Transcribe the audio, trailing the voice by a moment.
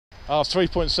Oh,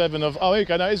 3.7 of, oh, here you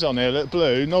go, no, it is on here, look,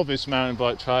 blue, novice mountain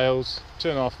bike trails,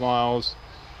 2.5 miles.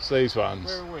 It's these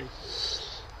ones. Where are we?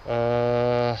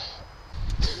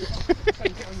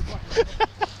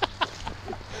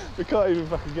 We can't even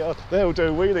fucking get up. They're all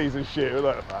doing wheelies and shit. We're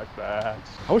like, fuck that.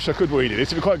 I wish I could wheelie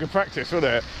this. It'd be quite good practice,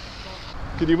 wouldn't it?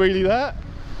 Can you wheelie that?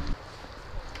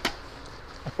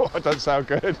 Oh, that doesn't sound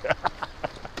good.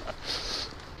 Let's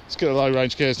get the low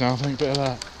range gears now, I think. Bit of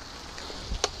that.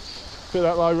 Bit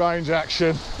of that low range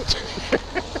action.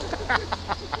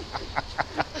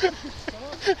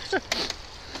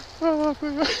 Oh,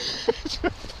 fucking.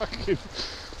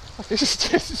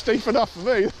 This is deep enough for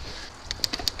me.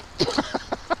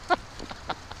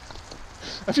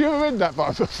 Have you ever ridden that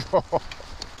bike before?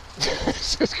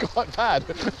 This is quite bad.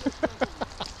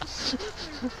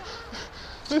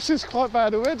 This is quite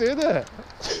bad already, isn't it?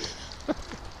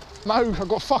 No, I've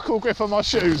got fuck all grip on my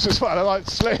shoes as well. I like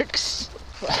slicks.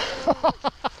 Out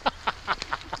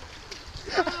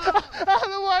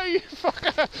of the way, you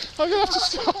fucker! I'm gonna have to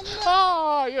stop.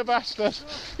 Oh, you bastard!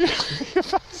 You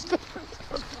bastard!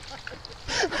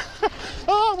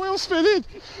 Oh, wheel spinning!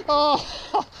 Oh,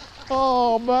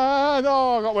 oh man!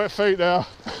 Oh, I got wet feet now.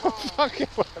 Fucking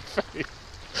wet feet.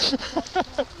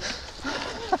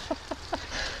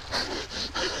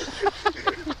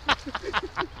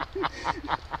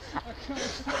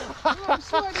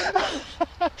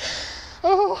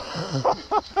 Oh.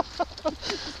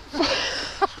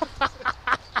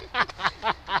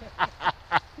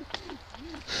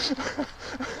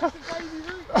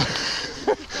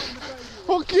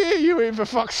 What gear are you in, for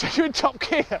fuck's sake? You're in top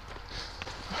gear.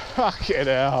 Fucking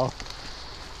hell.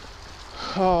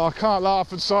 Oh, I can't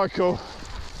laugh and cycle.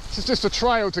 This is just a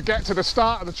trail to get to the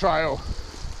start of the trail.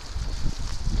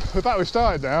 We're back, we've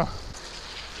started now.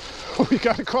 We go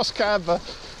across Canva.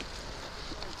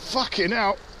 Fucking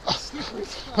hell.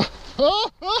 Oh,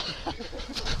 oh,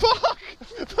 fuck!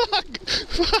 Fuck!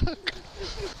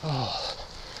 Oh,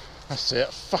 that's it.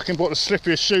 I fucking bought the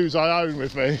slippiest shoes I own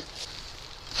with me.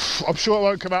 I'm sure it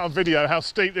won't come out on video how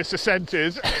steep this ascent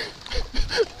is.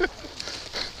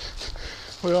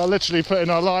 We are literally putting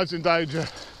our lives in danger.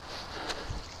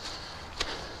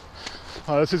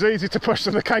 Oh, this is easy to push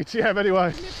than the KTM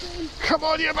anyway. Come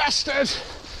on, you bastard!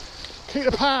 Keep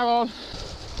the power on.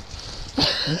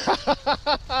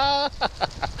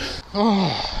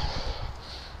 Oh.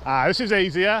 Ah, this is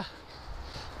easier.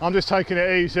 I'm just taking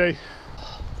it easy.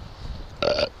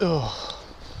 Oh.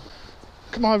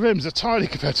 Look at my rims, they're tiny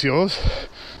compared to yours.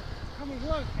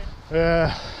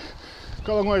 Yeah,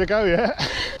 got a long way to go yet.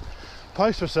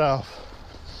 Pace yourself.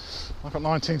 I've got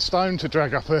 19 stone to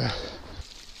drag up here.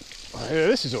 Oh, yeah,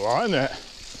 this is alright, isn't it?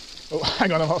 Oh,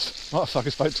 hang on, I might have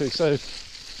fucking spoke too soon.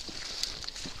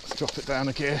 Let's drop it down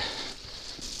a gear.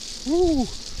 Woo!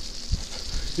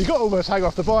 You got to almost hang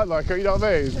off the bike like it, you know what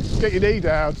I mean? Get your knee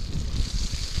down.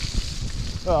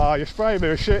 Oh, you're spraying me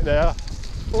with shit now.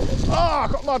 Oh, I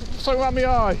got mud, something around my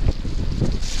eye.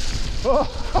 Oh,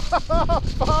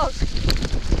 fuck!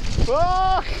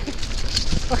 Fuck!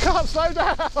 I can't slow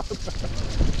down!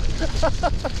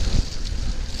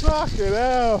 Fucking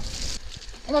hell!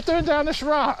 What am I doing down this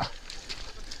rut?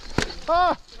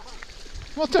 Ah!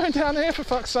 What am I doing down here, for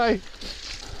fuck's sake?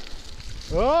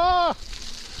 Oh!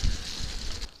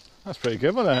 That's pretty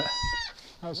good, wasn't it?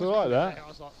 That's alright, that.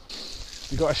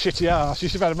 You got a shitty ass, you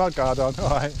should have had a mudguard on,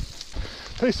 alright.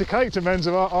 Piece of cake to men's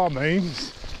of our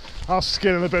means, our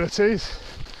skill and abilities,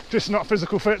 just not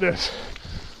physical fitness.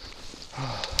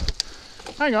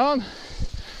 Hang on.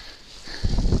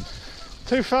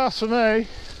 Too fast for me.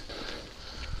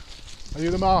 Are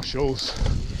you the marshals?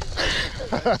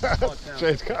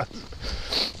 Cheers, guys.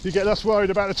 You get less worried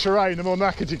about the terrain, the more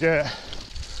knackered you get.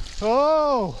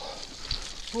 Oh!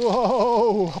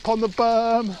 Whoa! Up on the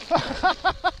berm.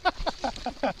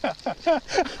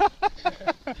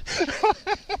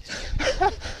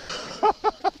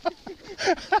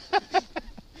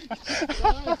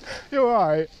 You're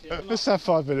alright. Let's have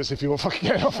 5 minutes if you want fucking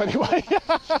get off anyway. There's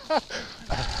a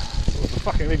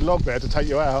fucking big log there to take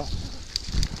you out.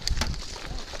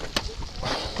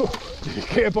 Your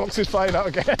gearbox is playing out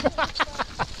again.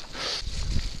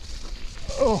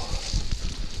 Oh,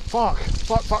 fuck,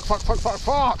 fuck, fuck, fuck, fuck, fuck,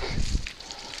 fuck.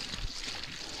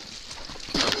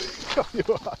 God,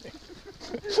 you're alright.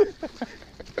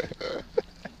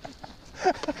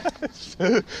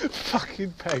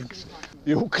 Fucking pegs.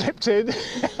 You all clipped in.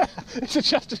 It's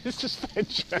adjusted his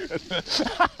suspension.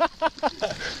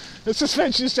 The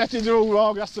suspension settings are all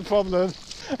wrong, that's the problem.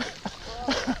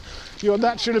 Your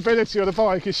natural ability on the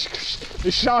bike is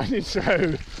shining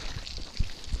through.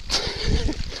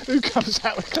 Who comes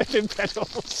out with clipping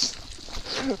pedals?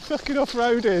 Fucking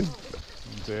off-roading.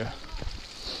 dear.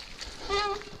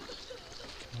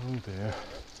 Oh dear.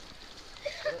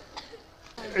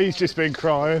 He's just been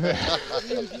crying.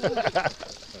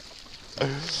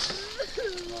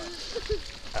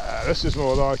 This is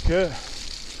more like it.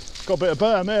 Got a bit of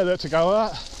berm here there to go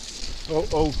at. Oh,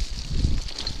 oh.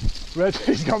 Red,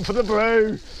 he's gone for the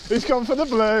blue. He's gone for the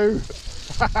blue.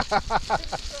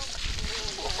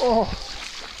 Oh,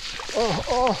 oh,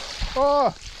 oh,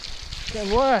 oh.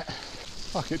 Getting wet.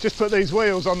 Fuck it, just put these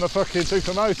wheels on the fucking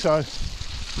Supermoto.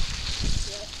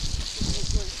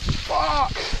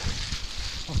 Fuck!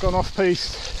 I've gone off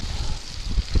piste.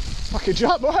 Fucking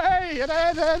jump, hey, you're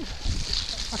there then.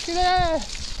 Fucking there.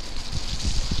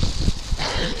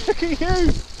 Look at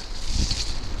you.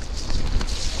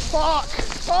 Fuck!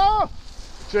 Oh!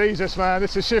 Jesus, man,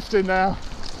 this is shifting now.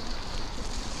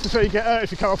 This is where you get hurt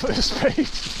if you come up at the speed.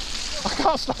 I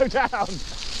can't slow down.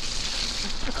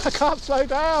 I can't slow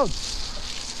down.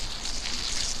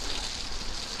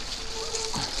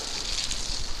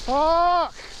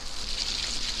 Fuck!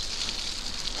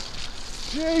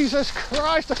 Jesus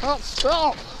Christ, I can't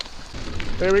stop.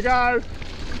 Here we go.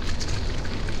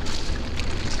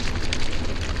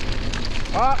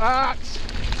 Ah,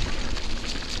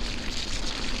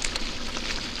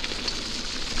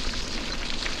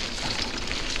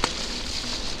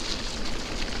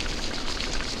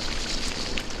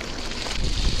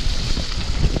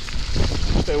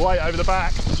 bit of weight over the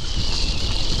back.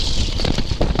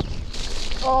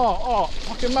 Oh,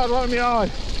 fucking mud right in my eye.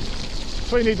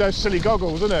 That's why you need those silly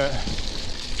goggles, isn't it?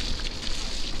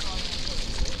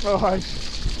 Right.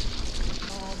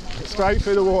 Straight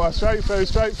through the water, straight through,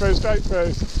 straight through, straight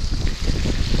through.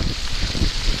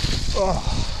 Oh.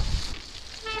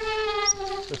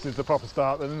 This is the proper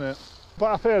start then, isn't it? But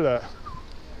up here, look.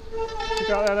 You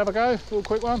go out there and have a go? Little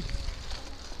quick one.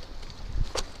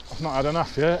 I've not had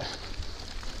enough yet.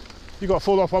 You got to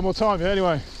fall off one more time, yeah,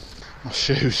 anyway. My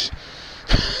shoes.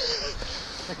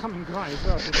 They come in grey as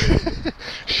well.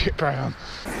 Shit brown.